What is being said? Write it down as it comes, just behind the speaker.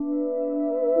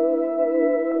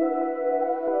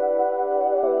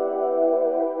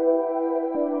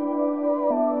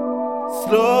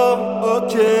Slow,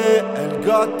 ok, el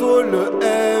gâteau, le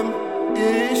M,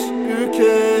 ich,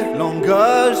 Luké.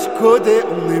 Langage codé,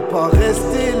 on n'est pas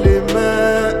resté les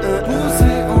mêmes.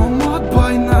 Posé en mode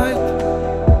by night.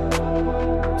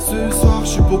 Ce soir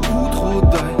j'suis beaucoup trop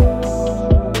die.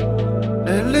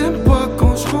 Elle aime pas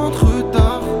quand je rentre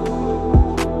tard.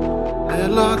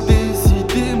 Elle a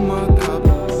décidé ma cape.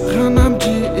 Rien à me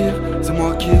dire, c'est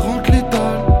moi qui rentre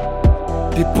l'étal.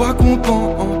 T'es pas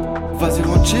content, hein? Vas-y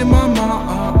rentre chez maman,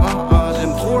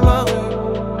 j'aime trop la rue.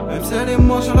 Même si elle est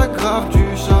moche, je la grave du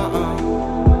chat,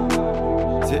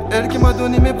 C'est elle qui m'a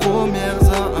donné mes premières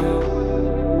armes.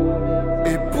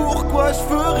 Et pourquoi je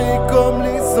ferais comme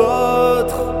les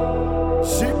autres?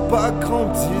 J'ai pas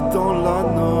grandi dans la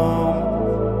norme.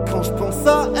 Quand je pense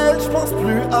à elle, je pense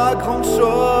plus à grand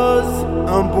chose.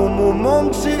 Un bon moment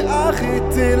que j'ai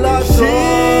arrêté la dose.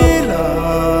 J'ai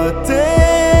la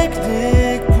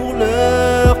technique pour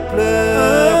leur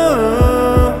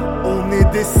plaire. On est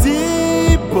des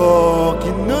cyborgs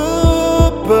qui ne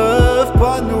peuvent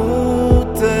pas nous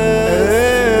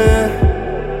taire.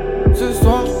 Ce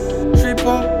soir, je suis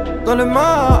pas dans le mal.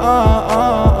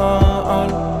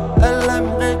 Elle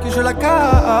aimerait que je la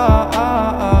capte,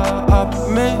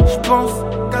 mais je pense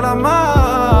qu'à la main.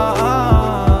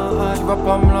 Tu vas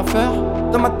pas me la faire.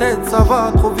 Dans ma tête, ça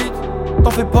va trop vite.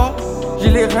 T'en fais pas, j'ai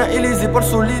les reins et les épaules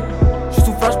solides. Je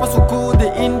souffle, je passe au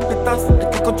codéine, pétasse. Et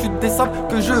que quand tu descends,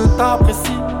 que je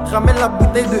t'apprécie. Ramène la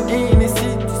bouteille de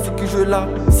Hennessy. Tu sais que je la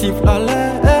siffle à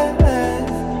l'aise.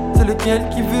 C'est lequel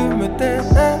qui veut me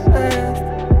tester.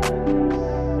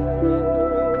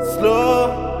 Slow,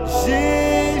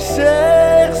 j'ai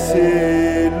cherché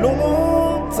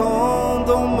longtemps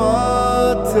dans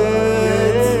ma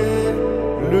tête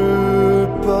le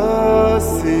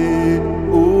passé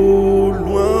au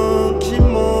loin qui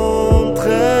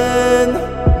m'entraîne.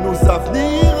 Nos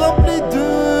avenirs remplis de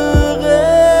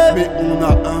rêves, mais on a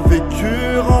un vécu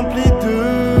rempli de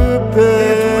peine.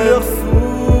 Des douleurs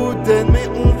soudaines, mais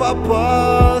on va pas